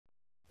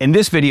In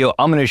this video,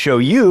 I'm going to show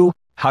you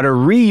how to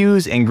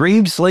reuse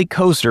engraved slate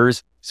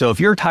coasters. So if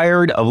you're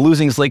tired of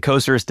losing slate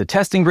coasters to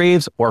test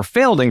engraves or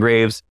failed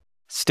engraves,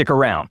 stick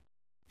around.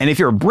 And if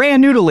you're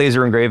brand new to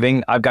laser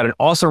engraving, I've got an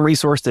awesome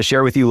resource to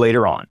share with you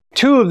later on.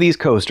 2 of these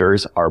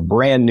coasters are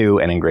brand new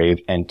and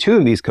engraved, and 2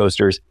 of these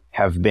coasters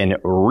have been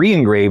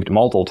re-engraved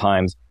multiple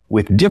times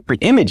with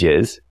different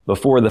images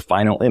before the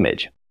final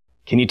image.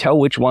 Can you tell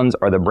which ones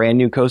are the brand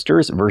new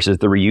coasters versus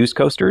the reused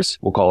coasters?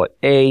 We'll call it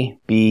A,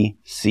 B,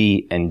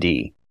 C, and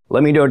D.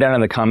 Let me know down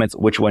in the comments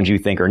which ones you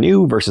think are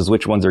new versus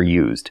which ones are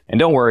used. And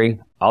don't worry,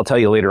 I'll tell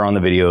you later on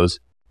in the videos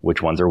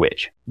which ones are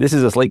which. This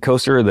is a slate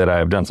coaster that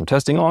I've done some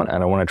testing on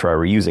and I want to try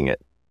reusing it.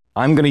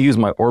 I'm going to use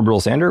my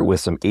orbital sander with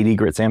some 80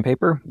 grit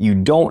sandpaper. You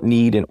don't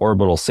need an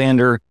orbital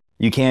sander.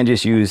 You can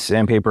just use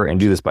sandpaper and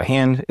do this by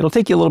hand. It'll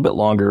take you a little bit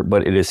longer,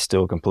 but it is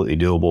still completely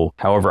doable.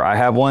 However, I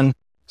have one,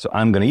 so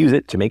I'm going to use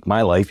it to make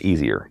my life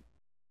easier.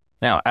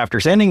 Now,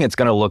 after sanding, it's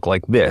going to look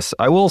like this.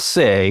 I will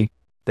say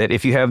that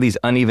if you have these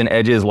uneven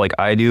edges like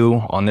I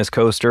do on this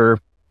coaster,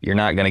 you're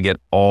not going to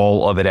get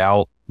all of it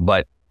out,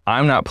 but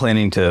I'm not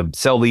planning to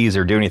sell these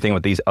or do anything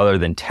with these other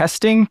than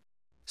testing.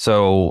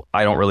 So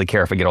I don't really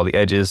care if I get all the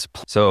edges.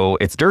 So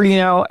it's dirty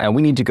now and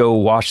we need to go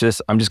wash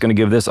this. I'm just going to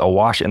give this a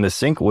wash in the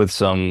sink with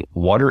some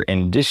water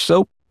and dish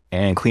soap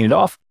and clean it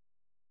off.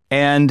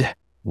 And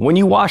when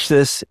you wash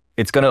this,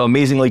 it's going to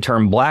amazingly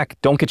turn black.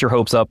 Don't get your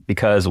hopes up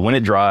because when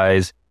it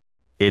dries,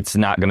 it's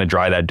not going to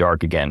dry that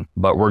dark again,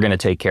 but we're going to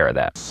take care of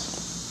that.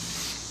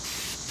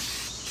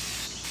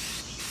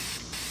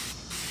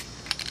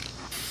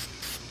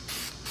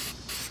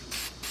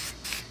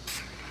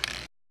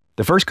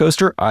 The first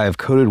coaster I have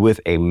coated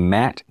with a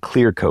matte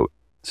clear coat,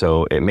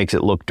 so it makes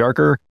it look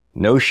darker,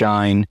 no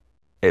shine.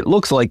 It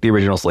looks like the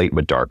original slate,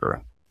 but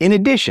darker. In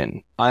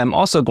addition, I'm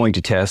also going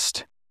to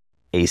test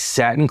a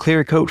satin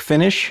clear coat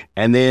finish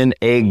and then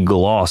a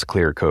gloss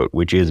clear coat,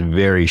 which is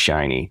very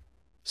shiny.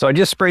 So I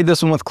just sprayed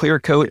this one with clear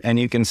coat and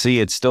you can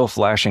see it's still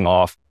flashing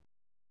off.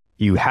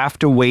 You have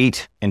to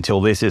wait until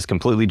this is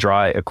completely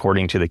dry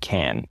according to the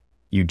can.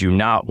 You do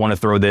not want to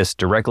throw this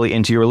directly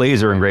into your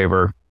laser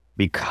engraver,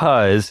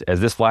 because as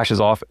this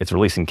flashes off, it's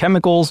releasing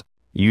chemicals.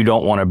 You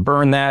don't want to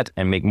burn that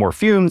and make more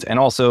fumes. And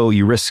also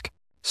you risk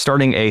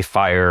starting a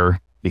fire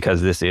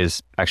because this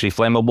is actually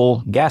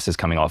flammable gases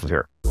coming off of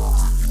here.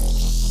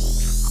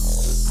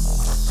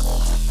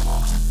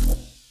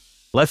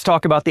 Let's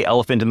talk about the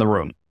elephant in the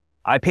room.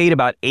 I paid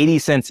about 80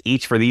 cents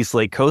each for these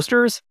slate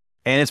coasters,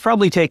 and it's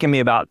probably taken me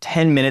about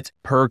 10 minutes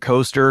per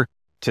coaster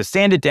to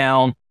sand it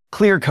down,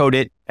 clear coat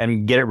it,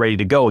 and get it ready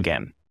to go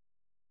again.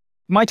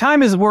 My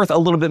time is worth a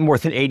little bit more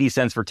than 80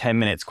 cents for 10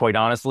 minutes, quite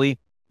honestly.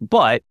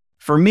 But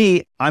for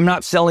me, I'm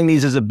not selling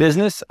these as a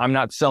business. I'm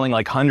not selling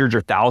like hundreds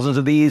or thousands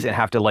of these and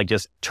have to like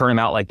just turn them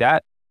out like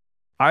that.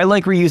 I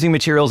like reusing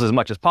materials as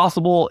much as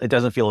possible. It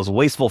doesn't feel as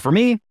wasteful for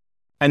me.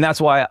 And that's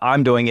why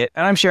I'm doing it.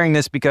 And I'm sharing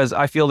this because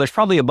I feel there's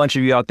probably a bunch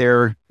of you out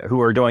there who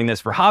are doing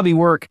this for hobby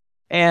work.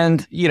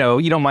 And you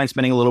don't mind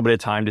spending a little bit of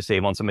time to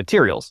save on some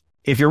materials.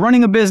 If you're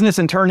running a business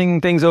and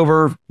turning things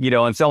over,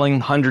 and selling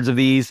hundreds of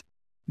these,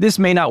 this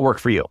may not work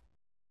for you.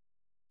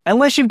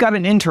 Unless you've got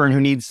an intern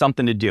who needs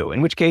something to do,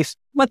 in which case,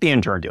 let the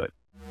intern do it.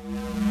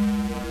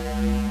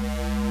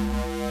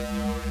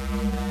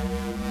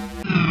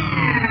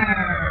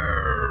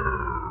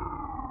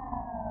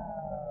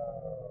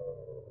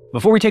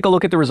 Before we take a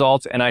look at the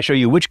results and I show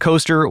you which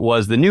coaster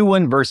was the new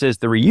one versus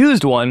the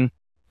reused one,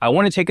 I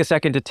want to take a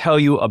second to tell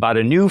you about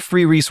a new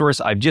free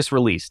resource I've just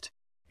released.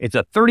 It's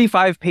a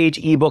 35-page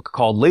ebook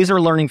called Laser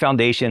Learning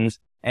Foundations,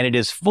 and it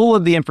is full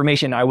of the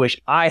information I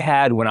wish I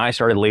had when I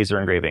started laser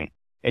engraving.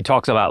 It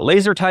talks about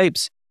laser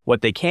types,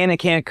 what they can and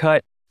can't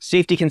cut,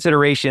 safety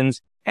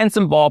considerations, and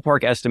some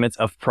ballpark estimates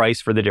of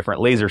price for the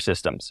different laser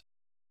systems.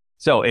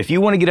 So if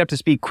you want to get up to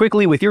speed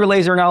quickly with your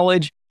laser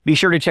knowledge, be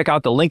sure to check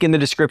out the link in the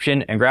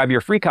description and grab your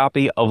free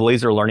copy of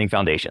Laser Learning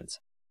Foundations.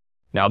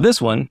 Now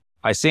this one,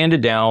 I sanded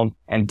down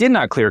and did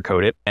not clear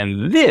coat it,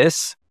 and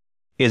this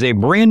is a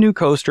brand new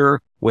coaster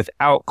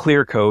without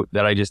clear coat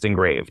that I just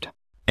engraved.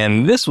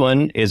 And this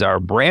one is our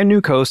brand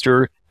new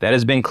coaster that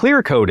has been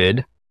clear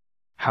coated.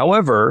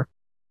 However,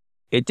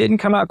 it didn't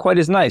come out quite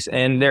as nice,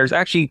 and there's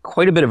actually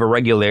quite a bit of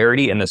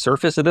irregularity in the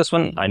surface of this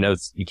one. I know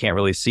you can't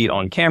really see it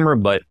on camera,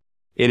 but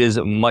it is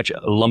much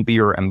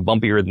lumpier and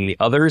bumpier than the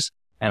others.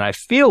 And I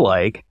feel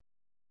like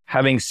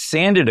having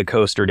sanded a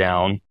coaster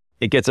down,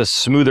 it gets a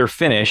smoother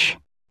finish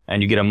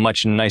and you get a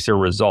much nicer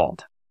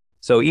result.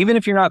 So even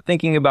if you're not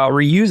thinking about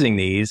reusing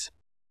these,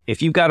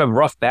 if you've got a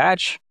rough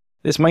batch,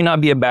 this might not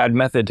be a bad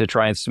method to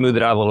try and smooth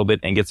it out a little bit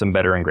and get some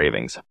better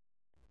engravings.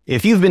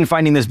 If you've been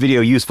finding this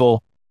video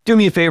useful, do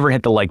me a favor and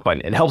hit the like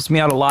button. It helps me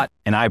out a lot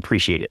and I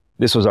appreciate it.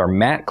 This was our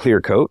matte clear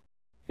coat.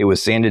 It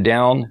was sanded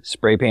down,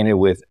 spray painted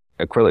with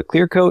acrylic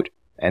clear coat,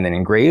 and then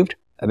engraved.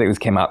 I think this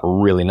came out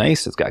really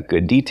nice. It's got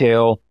good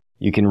detail.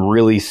 You can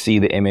really see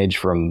the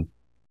image the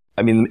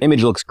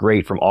image looks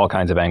great from all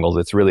kinds of angles.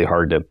 It's really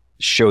hard to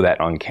show that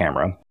on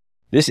camera.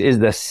 This is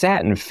the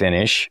satin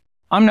finish.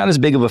 I'm not as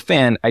big of a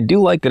fan. I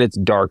do like that it's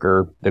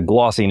darker. The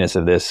glossiness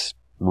of this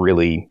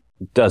really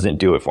doesn't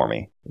do it for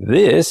me.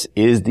 This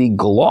is the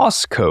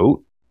gloss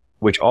coat,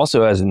 which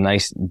also has a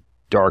nice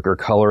darker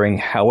coloring.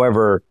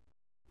 However,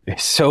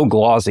 it's so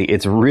glossy,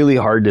 it's really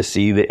hard to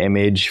see the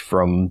image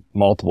from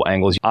multiple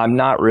angles. I'm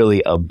not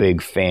really a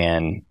big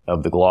fan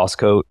of the gloss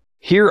coat.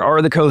 Here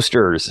are the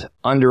coasters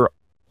under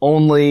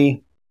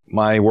only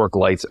my work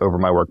lights over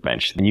my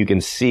workbench. And you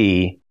can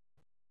see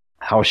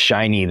how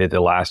shiny that the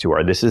last two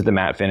are. This is the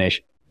matte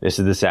finish, this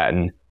is the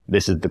satin,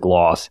 this is the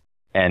gloss,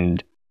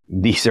 and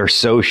these are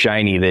so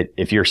shiny that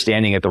if you're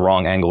standing at the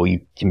wrong angle,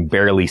 you can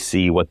barely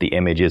see what the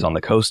image is on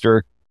the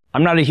coaster.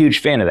 I'm not a huge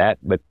fan of that,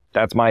 but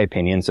that's my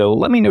opinion. So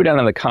let me know down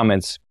in the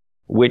comments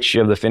which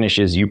of the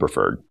finishes you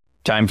preferred.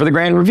 Time for the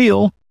grand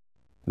reveal.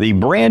 The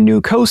brand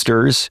new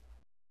coasters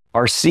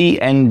are C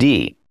and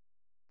D.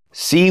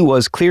 C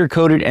was clear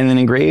coated and then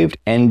engraved,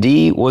 and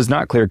D was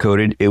not clear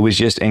coated. It was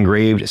just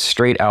engraved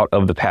straight out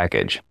of the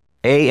package.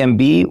 A and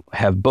B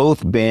have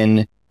both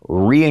been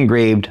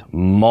re-engraved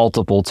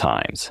multiple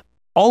times.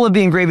 All of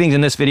the engravings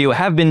in this video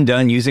have been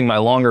done using my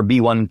longer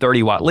B1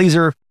 30-watt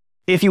laser.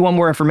 If you want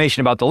more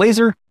information about the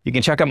laser, you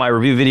can check out my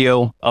review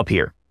video up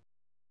here.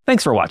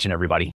 Thanks for watching, everybody.